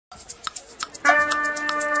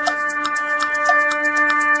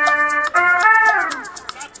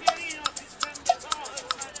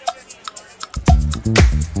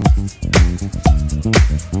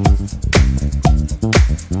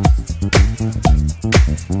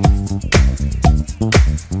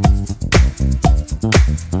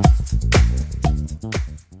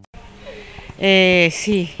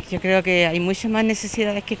Sí, yo creo que hay muchas más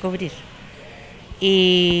necesidades que cubrir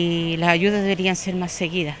y las ayudas deberían ser más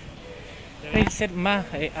seguidas. ¿Deberían ser más,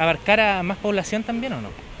 abarcar a más población también o no?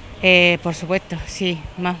 Por supuesto, sí,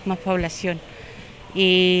 más población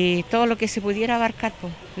y todo lo que se pudiera abarcar,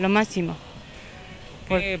 pues, lo máximo.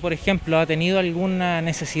 Por ejemplo, ¿ha tenido alguna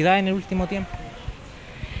necesidad en el último tiempo?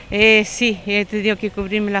 Sí, he tenido que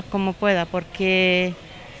cubrírmelas como pueda porque,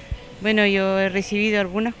 bueno, yo he recibido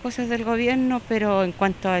algunas cosas del gobierno, pero en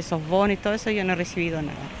cuanto a esos bonos y todo eso, yo no he recibido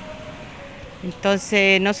nada.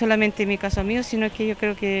 Entonces, no solamente en mi caso mío, sino que yo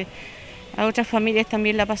creo que a otras familias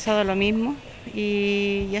también le ha pasado lo mismo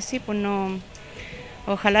y así, pues no,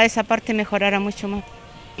 ojalá esa parte mejorara mucho más.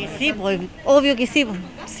 Sí, pues, obvio que sí, pues,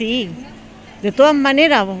 sí. De todas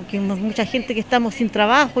maneras, porque mucha gente que estamos sin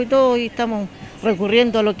trabajo y todo, y estamos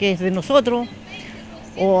recurriendo a lo que es de nosotros,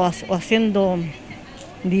 o haciendo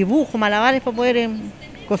dibujos, malabares para poder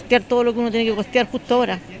costear todo lo que uno tiene que costear justo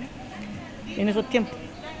ahora, en esos tiempos.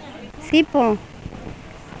 Sí, pues,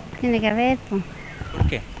 tiene que haber, pues. ¿Por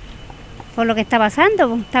qué? Por lo que está pasando,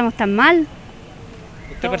 pues, estamos tan mal.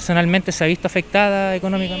 ¿Usted personalmente se ha visto afectada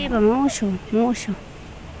económicamente? Sí, pues mucho, mucho.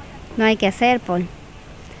 No hay que hacer, pues.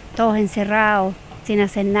 Todos encerrados, sin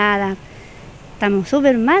hacer nada. Estamos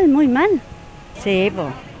súper mal, muy mal. Sí,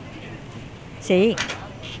 pues, sí,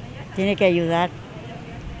 tiene que ayudar.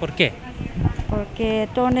 ¿Por qué? Porque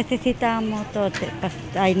todos necesitamos,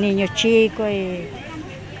 hay niños chicos y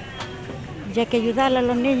hay que ayudarle a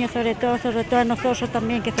los niños, sobre todo a nosotros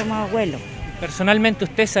también que somos abuelos. ¿Personalmente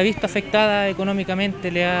usted se ha visto afectada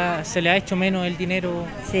económicamente? ¿Se le ha hecho menos el dinero?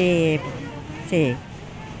 Sí, sí.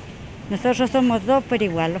 Nosotros somos dos, pero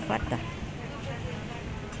igual nos falta.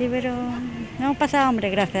 Sí, pero no hemos pasado hambre,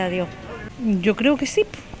 gracias a Dios. Yo creo que sí.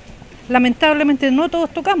 Lamentablemente no todos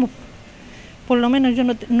tocamos. Por lo menos yo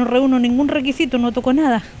no reúno ningún requisito, no toco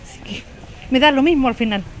nada. Así que me da lo mismo al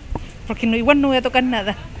final, porque igual no voy a tocar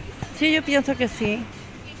nada. Sí, yo pienso que sí.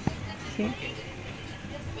 Sí.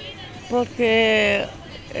 Porque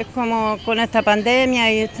es como con esta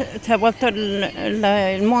pandemia y se ha vuelto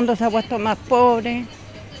el mundo se ha vuelto más pobre.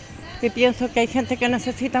 Y pienso que hay gente que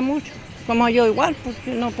necesita mucho, como yo igual,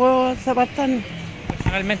 porque no puedo apartarme.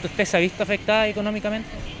 ¿Personalmente usted se ha visto afectada económicamente?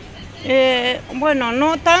 Bueno,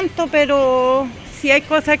 no tanto, pero sí hay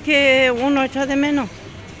cosas que uno echa de menos.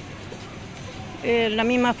 La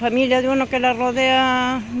misma familia de uno que la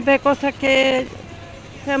rodea ve cosas que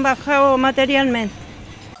se han bajado materialmente.